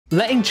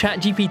Letting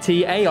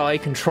ChatGPT AI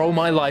control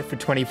my life for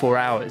 24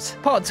 hours.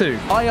 Part 2.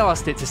 I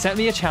asked it to set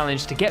me a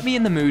challenge to get me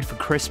in the mood for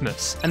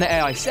Christmas, and the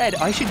AI said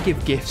I should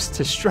give gifts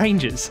to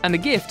strangers, and the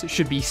gift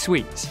should be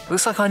sweets.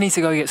 Looks like I need to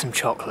go get some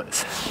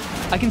chocolates.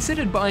 I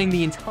considered buying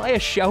the entire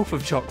shelf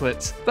of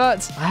chocolates,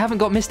 but I haven't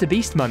got Mr.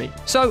 Beast money,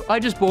 so I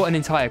just bought an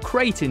entire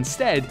crate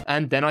instead,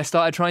 and then I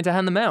started trying to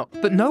hand them out.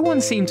 But no one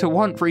seemed to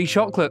want free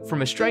chocolate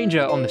from a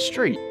stranger on the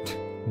street.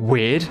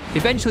 Weird.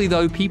 Eventually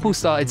though, people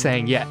started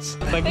saying yes.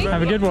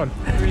 Have a good one.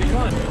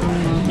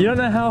 You don't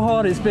know how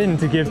hard it's been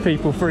to give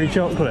people free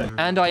chocolate.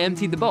 And I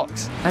emptied the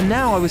box. And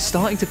now I was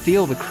starting to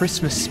feel the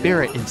Christmas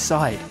spirit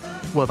inside.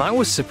 Well, that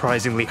was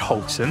surprisingly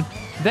wholesome.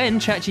 Then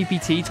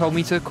ChatGPT told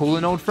me to call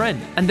an old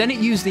friend. And then it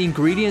used the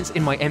ingredients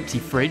in my empty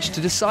fridge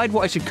to decide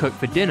what I should cook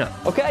for dinner.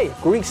 Okay,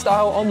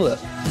 Greek-style omelette.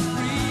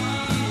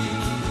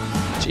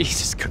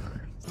 Jesus Christ.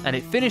 And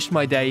it finished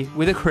my day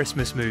with a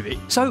Christmas movie.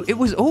 So it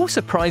was all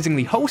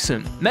surprisingly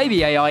wholesome.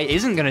 Maybe AI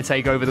isn't going to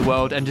take over the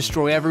world and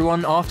destroy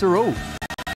everyone after all.